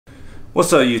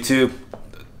What's up YouTube?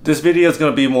 This video is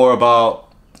going to be more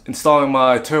about installing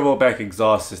my turbo back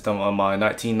exhaust system on my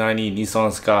 1990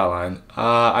 Nissan Skyline.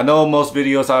 I know most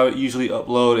videos I usually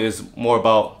upload is more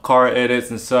about car edits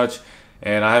and such,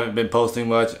 and I haven't been posting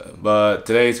much, but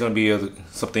today is going to be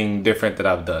something different that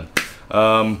I've done.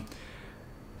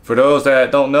 For those that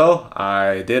don't know,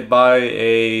 I did buy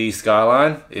a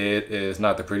Skyline. It is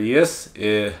not the prettiest.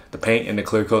 The paint and the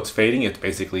clear coat's fading. It's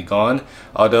basically gone,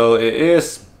 although it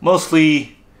is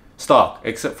mostly stock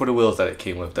except for the wheels that it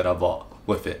came with that I bought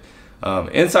with it.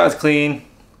 Inside's clean.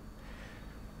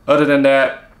 Other than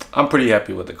that, I'm pretty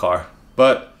happy with the car.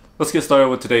 But let's get started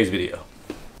with today's video.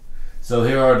 So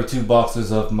here are the two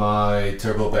boxes of my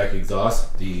turbo back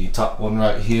exhaust. The top one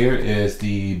right here is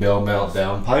the bell mount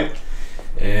downpipe,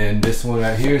 and this one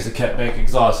right here is the Catback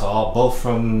exhaust, all both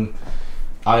from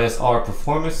ISR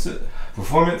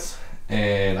Performance,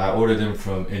 and I ordered them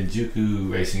from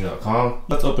EnjukuRacing.com.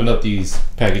 Let's open up these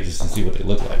packages and see what they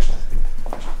look like.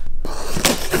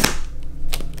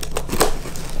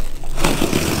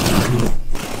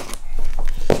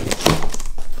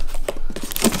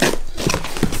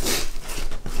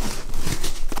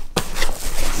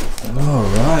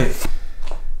 Alright,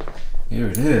 here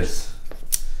it is.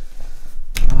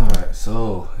 Alright,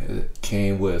 so it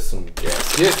came with some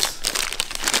gaskets,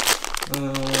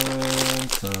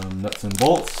 some nuts and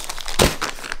bolts,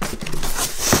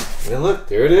 and look,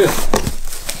 there it is.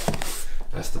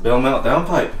 That's the bell mount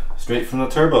downpipe, straight from the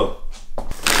turbo.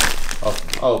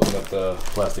 I'll open up the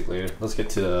plastic later. Let's get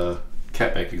to the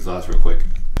Catback exhaust real quick.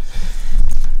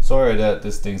 Sorry that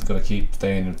this thing's gonna keep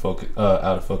staying in focus,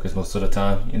 out of focus most of the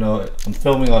time. You know, I'm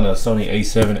filming on a Sony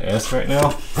A7S right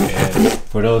now, and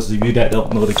for those of you that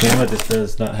don't know the camera, this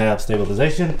does not have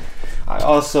stabilization. I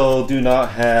also do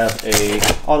not have a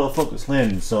autofocus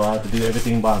lens, so I have to do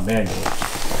everything by manual.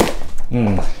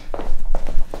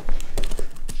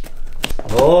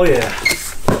 Oh yeah,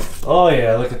 oh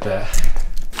yeah, look at that.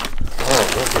 Oh,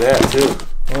 look at that too.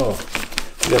 Oh,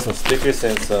 we got some stickers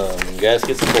and some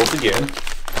gaskets and bolts again.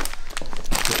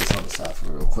 Put this on the side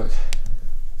for real quick.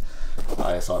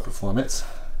 ISR Performance,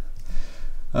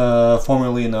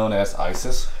 formerly known as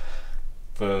ISIS,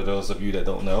 for those of you that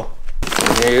don't know.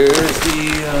 And here's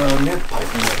the mid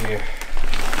piping right here.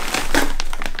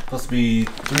 Supposed to be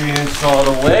 3 inches all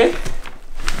the way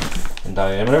in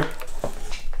diameter,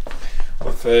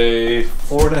 with a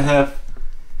 4.5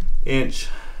 inch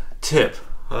tip.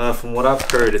 From what I've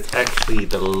heard, it's actually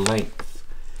the length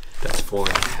that's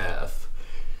 4.5.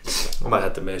 I might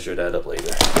have to measure that up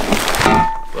later.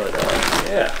 But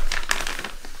yeah,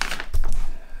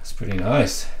 it's pretty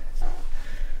nice.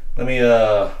 Let me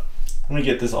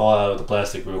get this all out of the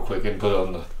plastic real quick and put it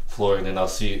on the floor, and then I'll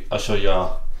show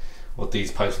y'all what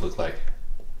these pipes look like.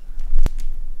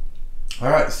 All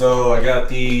right, so I got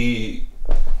the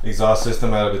exhaust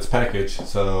system out of its package.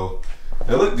 So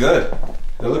they look good.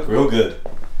 They look real good.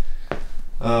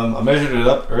 I measured it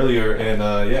up earlier, and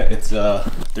yeah, it's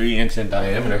 3 inch in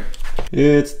diameter.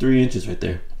 It's 3 inches right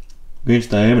there. 3 inch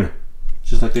diameter,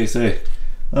 just like they say.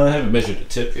 I haven't measured the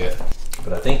tip yet,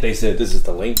 but I think they said this is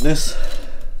the lengthness.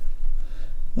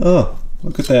 Oh,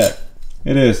 look at that.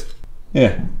 It is.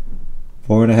 Yeah,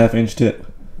 4.5 inch tip.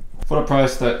 For the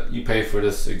price that you pay for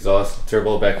this exhaust,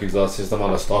 turbo back exhaust system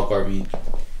on a stock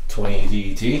RB20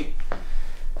 DET,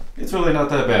 it's really not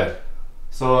that bad.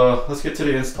 So let's get to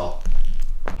the install.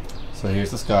 So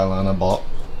here's the Skyline I bought.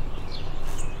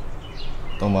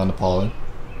 Don't mind the pollen.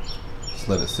 Just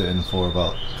let it sit in for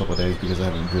about a couple of days because I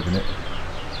haven't driven it.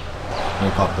 Let me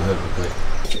pop the hood real quick.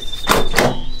 I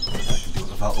can do it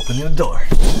without opening the door.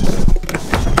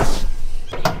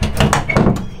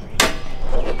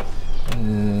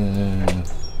 And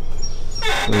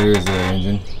so here's the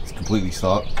engine. It's completely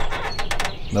stock.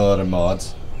 No other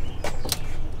mods.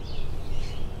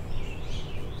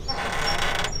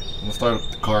 I'm gonna start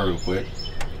with the car real quick,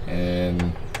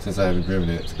 and since I haven't driven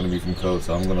it, it's gonna be from code,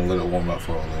 so I'm gonna let it warm up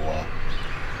for a little while.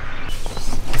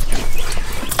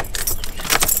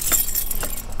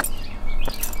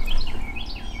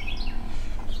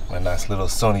 My nice little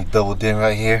Sony double din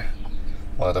right here.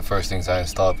 One of the first things I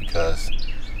installed because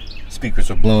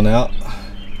speakers were blown out,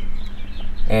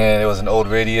 and it was an old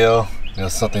radio. It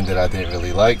was something that I didn't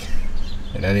really like,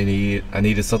 and I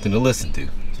needed something to listen to.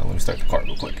 So let me start the car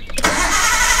real quick.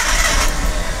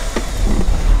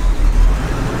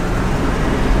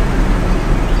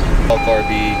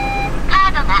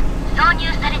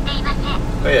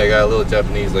 Oh yeah, I got a little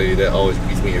Japanese lady that always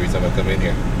greets me every time I come in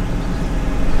here.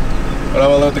 But I'm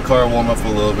gonna let the car warm up for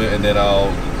a little bit, and then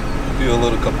I'll do a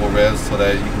little couple revs so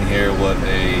that you can hear what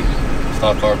a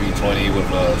stock RB20 with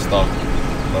a stock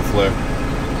muffler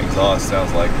exhaust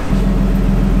sounds like.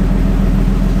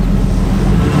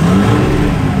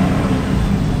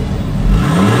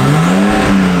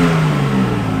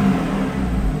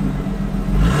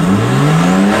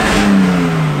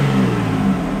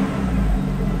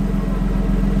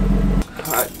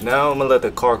 Alright, now I'm gonna let the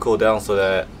car cool down so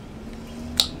that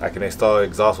I can install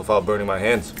exhaust without burning my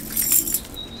hands.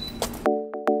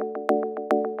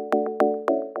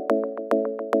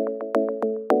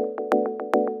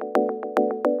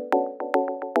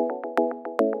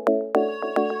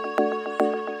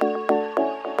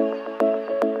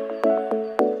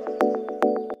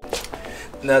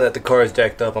 Now that the car is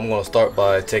jacked up, I'm going to start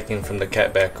by taking from the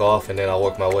catback off, and then I'll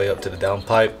work my way up to the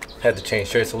downpipe. Had to change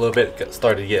shirts a little bit,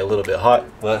 started to get a little bit hot,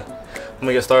 but I'm going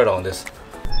to get started on this.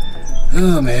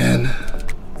 Oh man,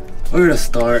 where to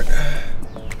start?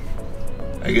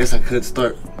 I guess I could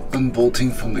start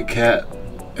unbolting from the cat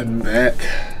and back.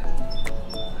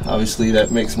 Obviously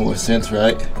that makes more sense,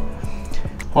 right?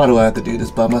 Why do I have to do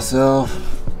this by myself?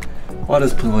 Why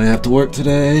does Pinoy have to work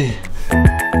today?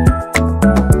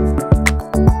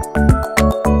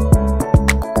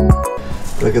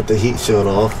 I got the heat shield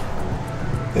off,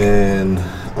 and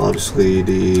obviously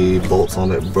the bolts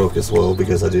on it broke as well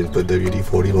because I didn't put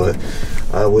WD-40, but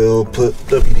I will put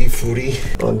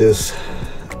WD-40 on this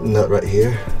nut right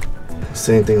here.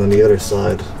 Same thing on the other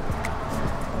side,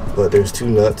 but there's two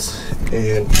nuts,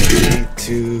 and I need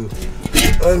to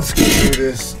unscrew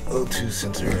this O2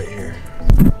 sensor right here.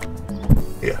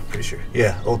 Yeah, pretty sure.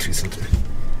 Yeah, O2 sensor.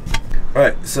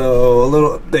 Alright, so a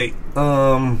little update.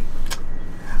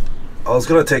 I was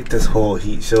gonna take this whole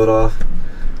heat shield off,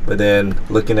 but then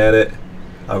looking at it,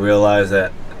 I realized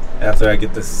that after I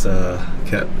get this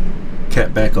cat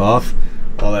back off,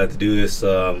 all I have to do is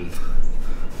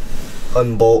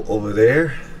unbolt over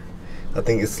there. I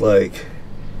think it's like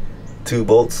 2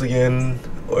 bolts again,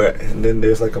 and then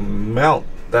there's like a mount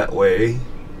that way.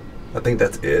 I think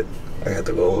that's it. I have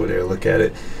to go over there and look at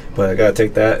it, but I gotta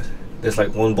take that. There's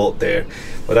like 1 bolt there,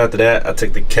 but after that I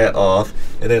take the cat off,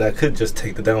 and then I could just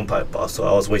take the downpipe off, so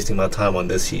I was wasting my time on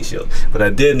this heat shield. But I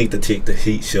did need to take the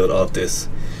heat shield off this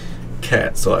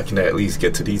cat so I can at least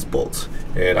get to these bolts,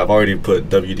 and I've already put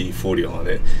WD-40 on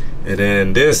it. And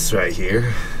then this right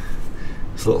here,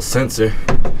 this little sensor,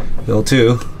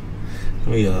 L2. Let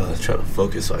me try to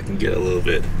focus so I can get a little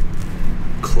bit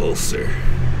closer.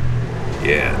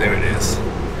 Yeah, there it is.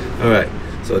 Alright,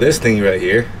 so this thing right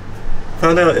here,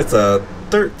 found out it's a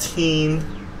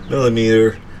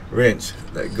 13mm wrench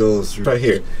that goes right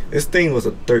here. This thing was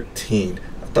a 13.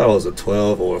 I thought it was a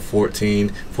 12 or a 14.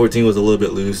 14 was a little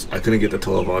bit loose. I couldn't get the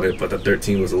 12 on it, but the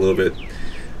 13 was a little bit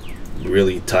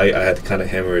really tight. I had to kind of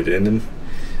hammer it in,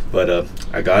 but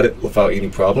I got it without any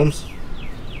problems.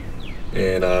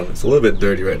 And it's a little bit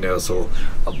dirty right now, so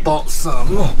I bought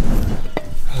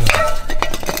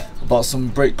some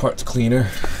brake parts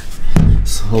cleaner.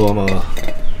 So I'm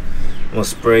gonna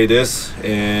spray this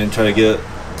and try to get it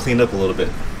cleaned up a little bit.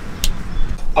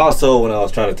 Also, when I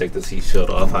was trying to take this heat shield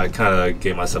off, I kind of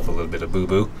gave myself a little bit of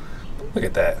boo-boo. Look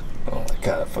at that. Oh my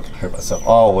god, I fucking hurt myself.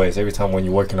 Always, every time when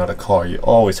you're working on a car, you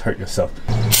always hurt yourself.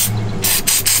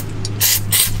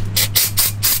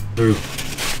 Through.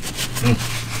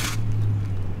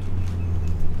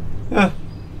 Yeah,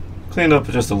 clean up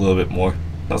just a little bit more.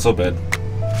 Not so bad.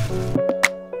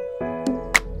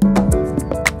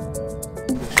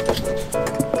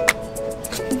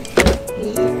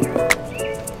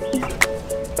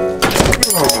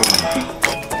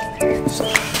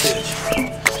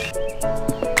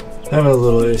 Having a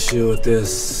little issue with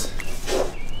this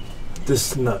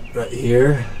nut right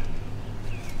here.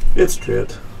 It's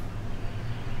tripped.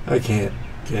 I can't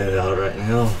get it out right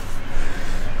now.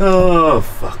 Oh,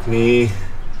 fuck me.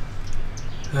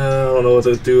 I don't know what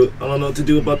to do. I don't know what to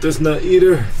do about this nut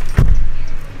either.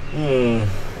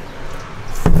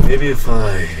 Maybe if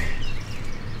I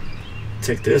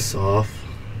take this off,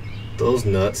 those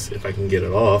nuts, if I can get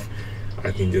it off,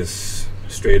 I can just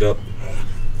straight up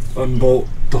unbolt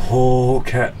the whole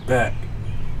cat back.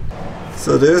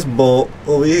 So this bolt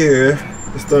over here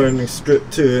is starting to strip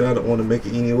to it. I don't want to make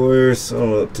it any worse. I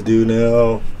don't know what to do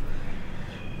now.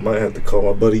 Might have to call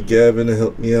my buddy Gavin to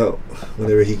help me out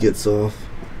whenever he gets off.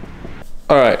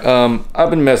 Alright, I've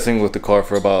been messing with the car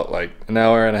for about like an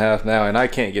hour and a half now, and I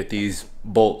can't get these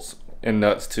bolts and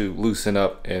nuts to loosen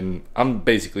up, and I'm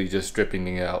basically just stripping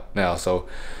it out now. So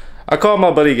I called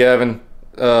my buddy Gavin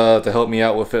to help me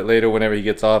out with it later whenever he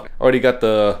gets off. Already got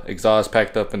the exhaust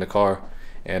packed up in the car,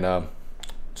 and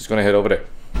just gonna head over there.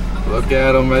 Look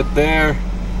at him right there.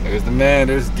 There's the man,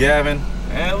 there's Gavin.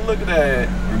 And look at that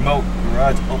remote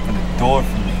garage, open the door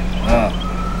for me.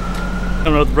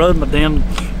 Coming up the road, my damn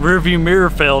rear view mirror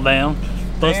fell down.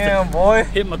 Busted. Damn, boy.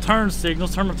 Hit my turn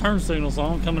signals, turned my turn signals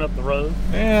on coming up the road.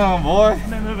 Damn, boy.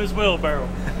 And then move his wheelbarrow.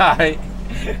 Alright.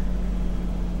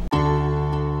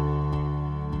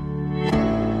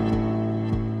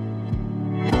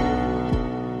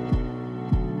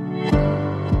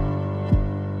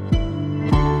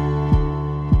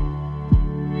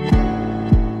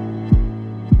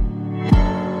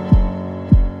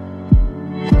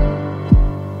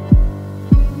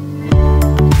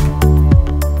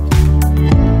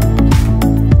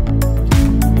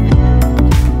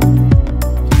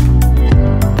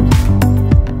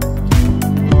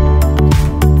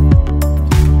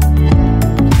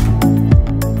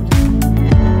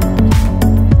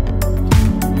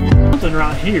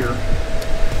 here.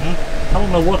 I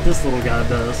don't know what this little guy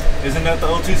does. Isn't that the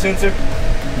O2 sensor?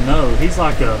 No, he's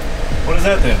like a... What is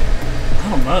that then? I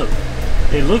don't know.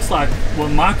 It looks like, well,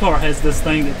 my car has this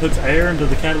thing that puts air into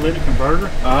the catalytic converter.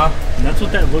 And that's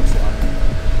what that looks like.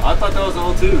 I thought that was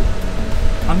O2.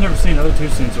 I've never seen an O2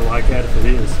 sensor like that if it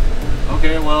is.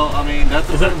 Okay, well, I mean, that's...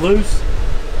 Is that loose?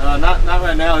 Not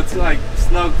right now. It's like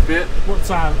snug fit. What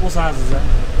size is that?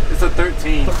 It's a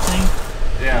 13.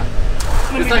 13? Yeah.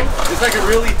 It's like a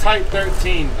really tight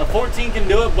 13. A 14 can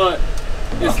do it, but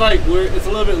it's like it's a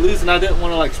little bit loose, and I didn't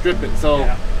want to like strip it. So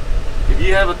if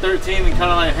you have a 13 and kind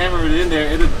of like hammer it in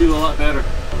there, it'll do a lot better.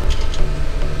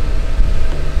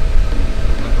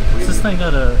 Is this thing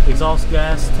got a exhaust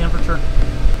gas temperature?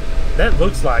 That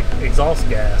looks like exhaust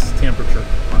gas temperature.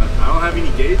 I don't have any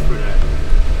gauge for that.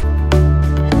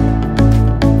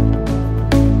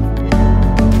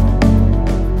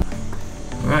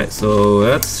 Alright, so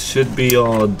that should be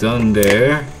all done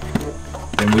there.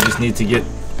 And we just need to get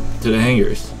to the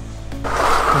hangers. There's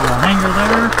a hanger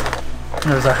there,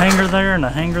 there's a hanger there, and a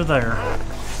hanger there.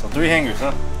 So 3 hangers,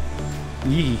 huh?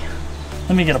 Yeah.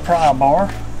 Let me get a pry bar.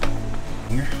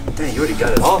 Dang, you already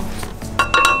got it off.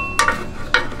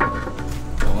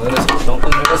 Don't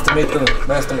underestimate the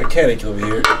master mechanic over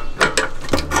here.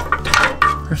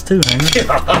 There's 2 hangers.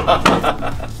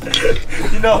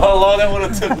 You know how long that would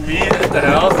have took me at the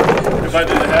house if I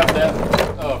didn't have that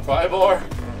pry bar?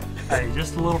 Hey,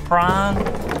 just a little prying,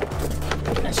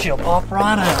 and she'll pop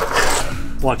right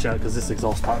out. Watch out, because this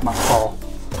exhaust pipe might fall.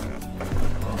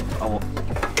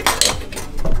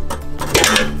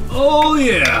 Oh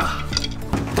yeah!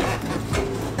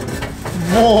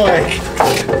 Boy!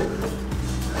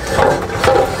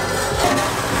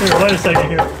 Here, wait a second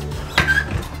here.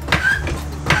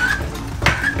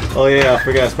 Oh yeah, I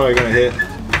forgot it's probably gonna hit.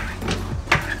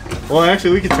 Well,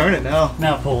 actually, we can turn it now.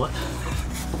 Now pull it.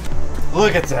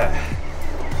 Look at that.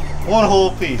 One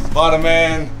whole piece. Bottom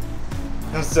man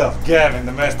himself, Gavin,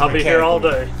 the master I'll be here all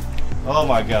day. Oh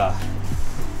my god.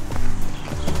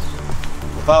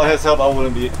 Without his help, I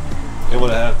wouldn't be able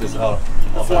to have this out.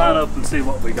 Let's line up and see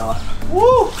what we got.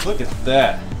 Woo! Look at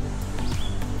that.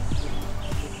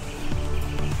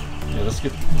 Yeah, let's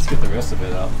get the rest of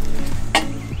it out.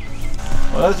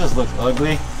 Well, that just looks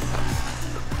ugly.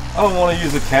 I don't want to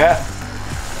use a cat.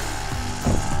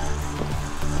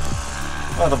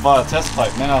 I'm about to buy a test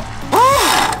pipe now.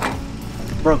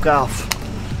 Broke off.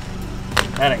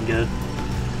 That ain't good.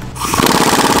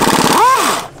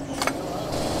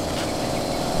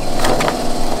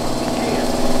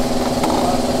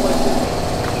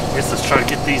 Guess let's try to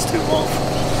get these 2 off.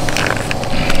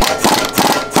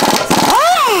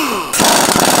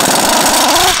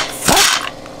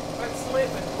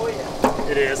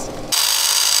 It is.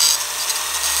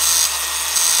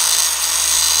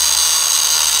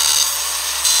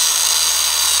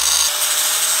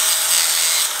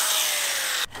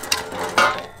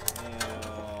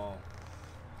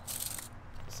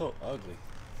 So ugly.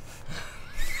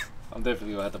 I'm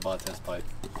definitely gonna have to buy a test pipe.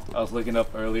 I was looking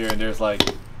up earlier and there's like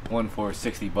one for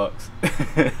 $60.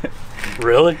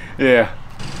 Really? Yeah.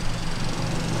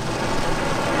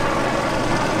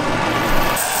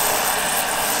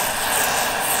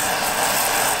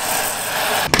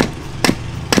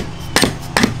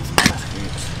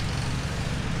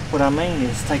 What I mean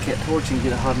is take that torch and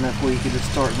get it hot enough where you can just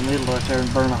start in the middle right there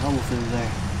and burn a hole through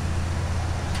there.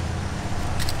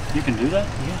 You can do that?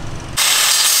 Yeah.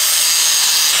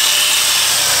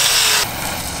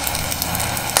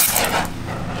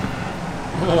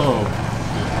 Oh.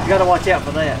 You gotta watch out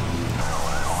for that.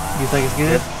 You think it's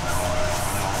good?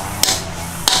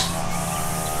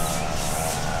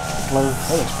 Close.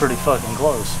 That looks pretty fucking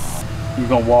close. You're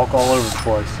gonna walk all over the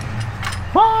place.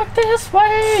 Walk this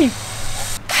way!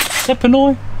 Is that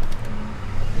Pinoy?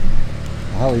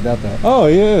 How he got that? Oh,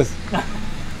 he is.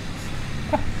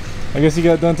 I guess he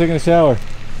got done taking a shower.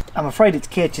 I'm afraid it's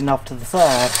catching off to the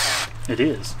side. It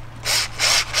is.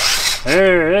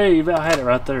 Hey, you about had it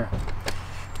right there.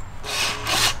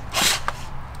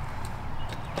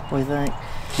 What do you think?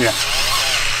 Yeah.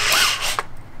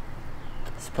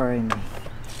 Spray me.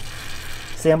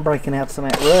 See, I'm breaking out some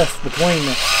of that rust between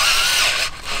them.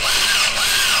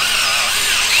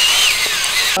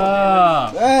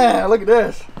 Ah, look at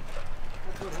this.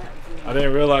 I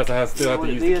didn't realize I still have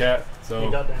to use the cat, so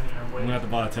You got that in there, I'm gonna have to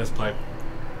buy a test pipe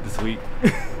this week.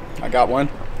 I got one.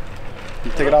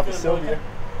 You take it off the Sylvia.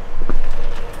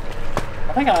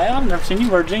 I think I've never seen you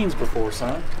wear jeans before,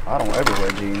 son. I don't ever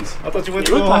wear jeans. I thought you went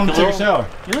You to look go home like and a take a shower.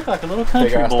 You look like a little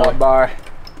country I boy. stopped by.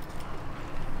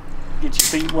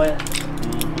 Get your feet wet.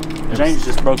 James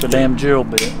just broke a damn drill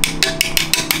bit.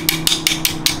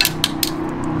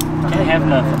 Can't have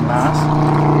nothing nice.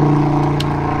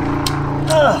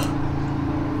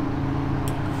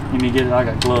 Let me get it. I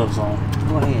got gloves on.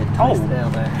 Go ahead, twist it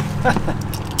down there.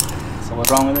 So what's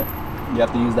wrong with it? You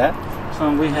have to use that?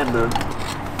 So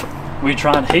we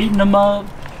tried heating them up,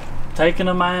 taking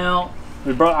them out.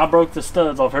 I broke the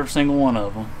studs off every single one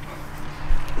of them.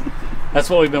 That's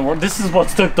what we've been working. This is what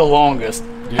took the longest.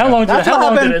 Yeah. How long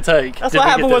did it take? That's what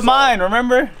happened with mine,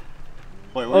 remember?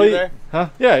 Wait, were you there? Huh?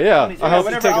 Yeah. I helped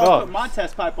you take it off. Put my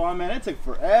test pipe on, man, it took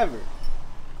forever.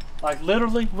 Like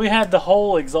literally, we had the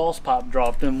whole exhaust pipe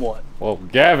dropped in what? Well,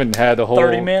 Gavin had the whole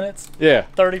 30 minutes? Yeah.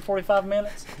 30, 45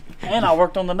 minutes? And I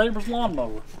worked on the neighbor's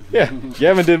lawnmower. Yeah,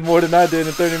 Gavin did more than I did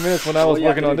in 30 minutes when I was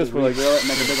working on this for like... Drill it and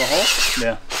make a bigger hole?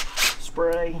 Yeah.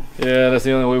 Spray. Yeah, that's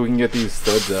the only way we can get these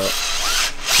studs out.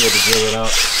 We had to drill it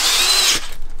out.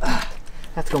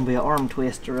 That's going to be an arm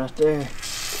twister right there.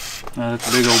 That's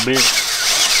a big old bit.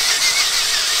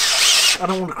 I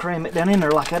don't want to cram it down in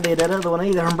there like I did that other one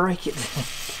either and break it.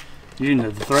 You didn't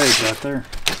have the threads right there.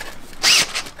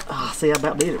 Oh, see, I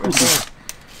about did it right there.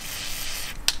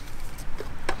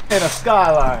 And a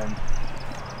Skyline.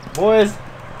 Boys,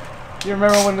 you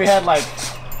remember when we had like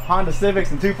Honda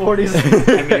Civics and 240s?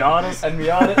 And Miatas? And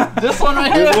Miata. This one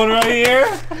right here? This one right here?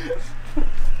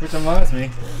 Which reminds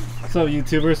me. So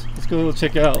YouTubers, let's go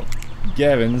check out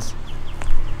Gavin's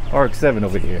RX-7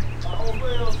 over here.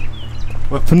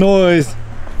 With Pinoy's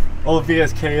old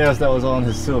VSKS that was on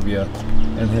his Sylvia.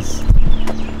 And he's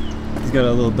got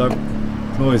a little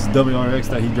Pinoy's WRX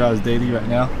that he drives daily right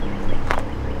now.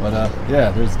 But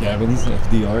yeah, there's Gavin's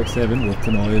FD RX-7 with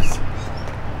Pinoy's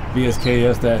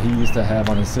VSKS that he used to have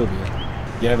on his Sylvia.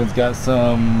 Gavin's got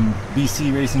some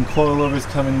BC Racing coilovers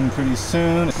coming pretty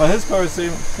soon. But his car is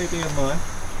same thing as mine.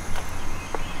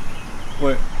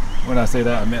 When I say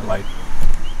that, I meant like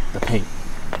the paint.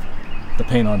 The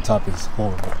paint on top is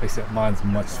horrible, except mine's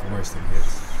much worse than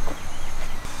his.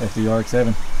 FD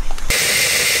RX-7.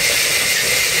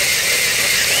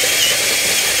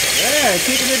 Yeah,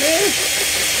 kicking it in.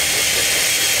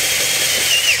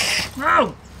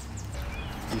 No!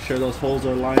 You sure those holes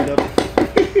are lined up?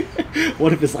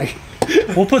 What if it's like...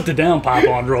 We'll put the downpipe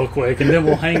on real quick and then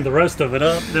we'll hang the rest of it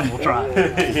up, then we'll try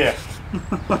it. Yeah.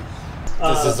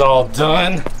 This is all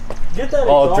done. Get that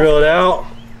all drilled out.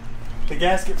 The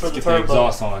gasket for the Get turbo. the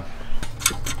exhaust on.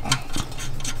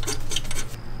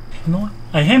 You know what?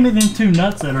 Hey, hand me them 2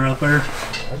 nuts that are up there.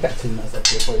 I've got 2 nuts up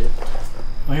here for you.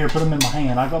 Well, here, put them in my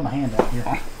hand. I got my hand out here.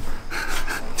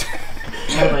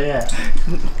 Where are they at?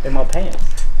 In my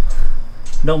pants.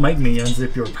 Don't make me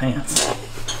unzip your pants.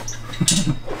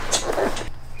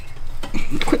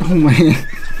 Quit holding my hand.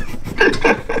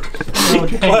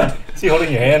 What? Is he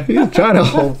holding your hand? He's trying to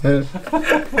hold it.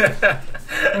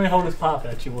 Let me hold his pipe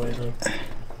at you way though.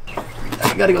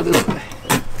 I gotta go this way.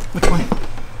 Which way?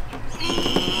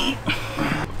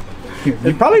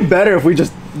 It's probably better if we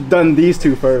just done these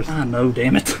 2 first. I know,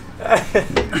 damn it.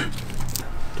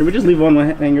 Can we just leave one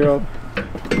hanger up?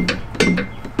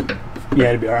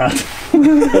 Yeah, it'll be alright.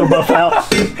 It'll buff out.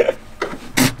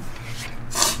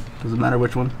 Does it matter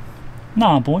which one?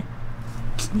 Nah, boy.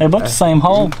 They're both the same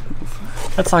hole.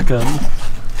 That's like a...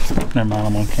 Never mind,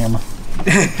 I'm on camera.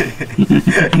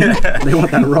 They want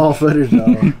that raw footage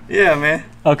though. Yeah, man.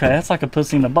 Okay, that's like a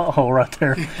pussy in a butthole right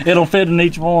there. It'll fit in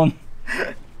each one.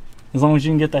 As long as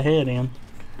you can get the head in.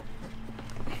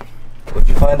 What'd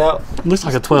you find out? Looks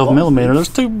like a 12mm.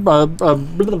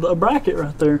 There's a bracket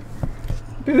right there.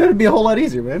 Dude, that'd be a whole lot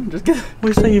easier, man. Just get...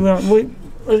 What do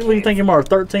you think more,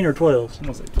 13 or 12? I'm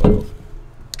gonna say 12.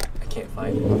 I can't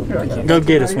find it. Go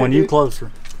get us one. You closer.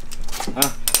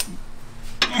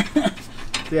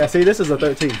 Yeah, see, this is a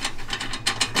 13.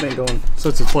 It ain't going. So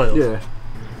it's a 12. Yeah.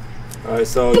 Alright,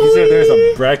 so you said there's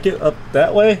a bracket up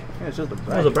that way? Yeah, it's just a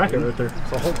bracket. There's a bracket right there.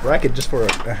 It's a whole bracket just for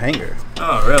a hanger.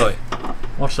 Oh, really?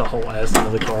 Watch the whole ass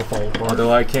of the car fall apart.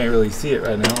 Although I can't really see it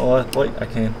right now. Oh, wait, I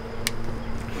can.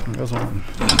 There's one.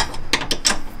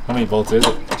 How many bolts is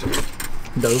it?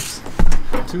 Dopes.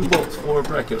 2 bolts for a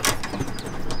bracket.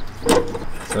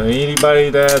 So anybody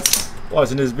that's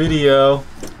watching this video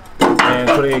and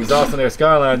putting exhaust on their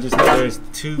Skyline, just know there's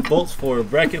 2 bolts for a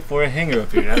bracket for a hanger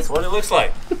up here. That's what it looks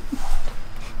like.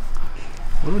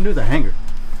 What do we do with the hanger?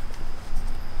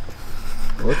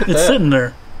 Look at It's that. sitting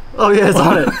there. Oh yeah, it's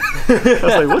on it. I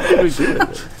was like, what did we do with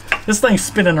it? This thing's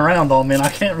spinning around on me and I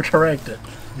can't correct it.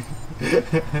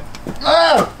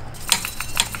 Oh!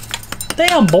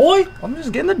 Damn, boy! I'm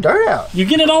just getting the dirt out. You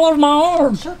get it all over my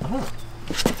arm. Shut up.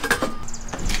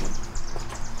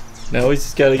 Now we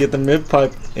just gotta get the mid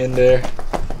pipe in there.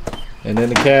 And then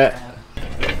the cat.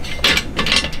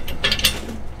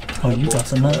 Oh, you got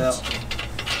some nuts.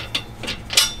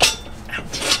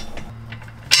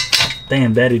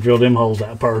 Damn, Daddy drilled them holes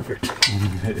out perfect.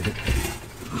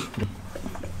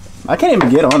 I can't even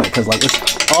get on it because like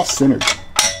it's off centered.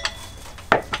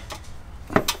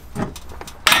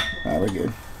 Alright, we're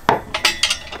good.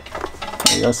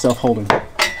 There you go, self-holding.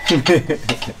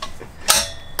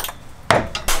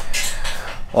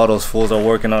 All those fools are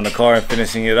working on the car and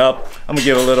finishing it up. I'm gonna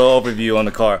give a little overview on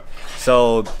the car.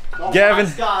 So, Gavin,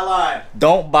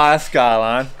 don't buy a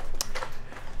Skyline.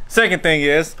 Second thing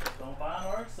is, Don't buy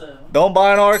an RX-7. don't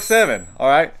buy an RX-7. All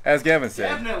right, as Gavin said.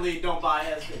 Definitely don't buy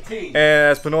S15. And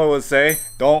as Pinoy would say,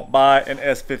 don't buy an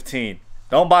S15.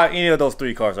 Don't buy any of those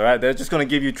 3 cars. All right, they're just gonna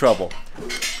give you trouble.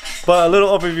 But a little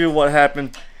overview of what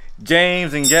happened.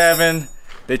 James and Gavin,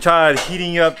 they tried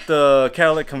heating up the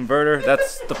catalytic converter.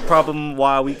 That's the problem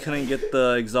why we couldn't get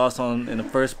the exhaust on in the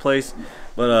first place.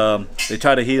 But they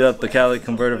tried to heat up the catalytic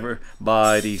converter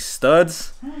by these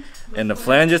studs and the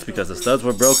flanges because the studs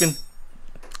were broken.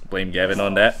 Blame Gavin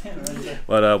on that.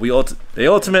 But they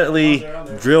ultimately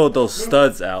drilled those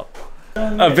studs out.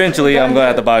 Eventually, I'm gonna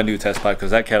have to buy a new test pipe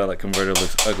because that catalytic converter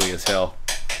looks ugly as hell.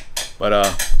 But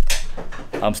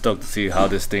I'm stoked to see how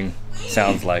this thing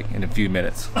sounds like in a few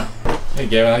minutes. Hey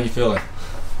Gavin, how you feeling?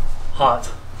 Hot.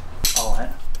 All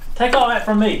that. Take all that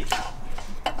from me.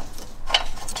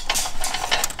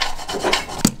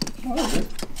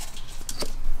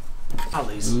 At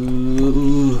least.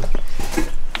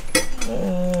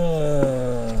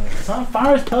 Son,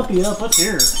 fire this puppy up. Let's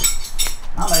hear it.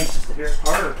 I'm anxious to hear it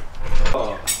purr.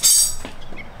 Oh.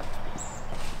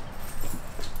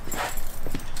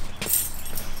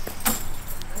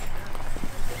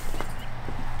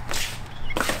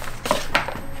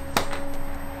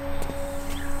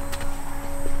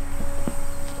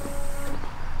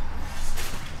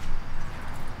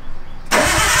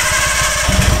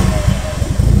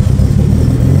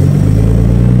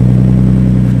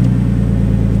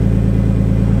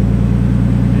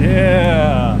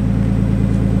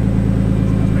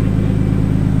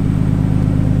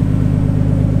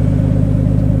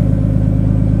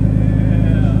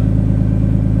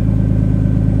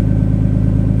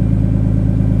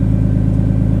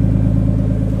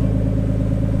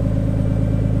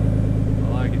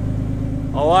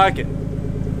 I like it.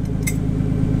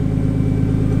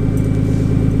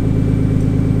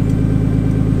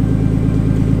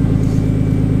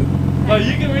 Oh,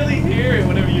 you can really hear it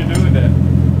whenever you're doing that.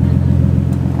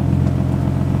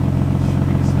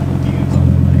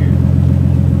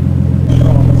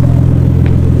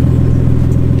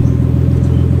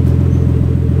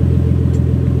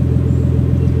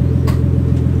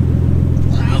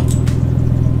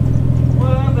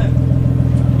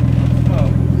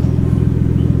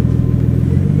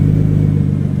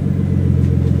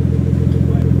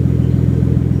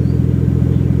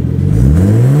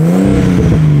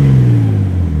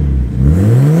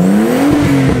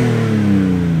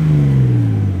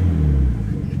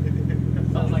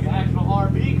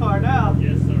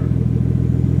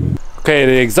 Okay,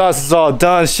 the exhaust is all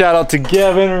done. Shout out to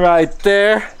Gavin right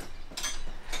there.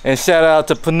 And shout out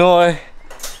to Pinoy.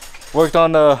 Worked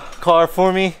on the car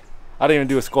for me. I didn't even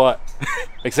do a squat,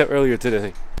 except earlier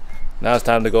today. Now it's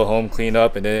time to go home, clean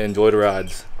up, and then enjoy the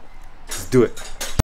rides. Let's do it.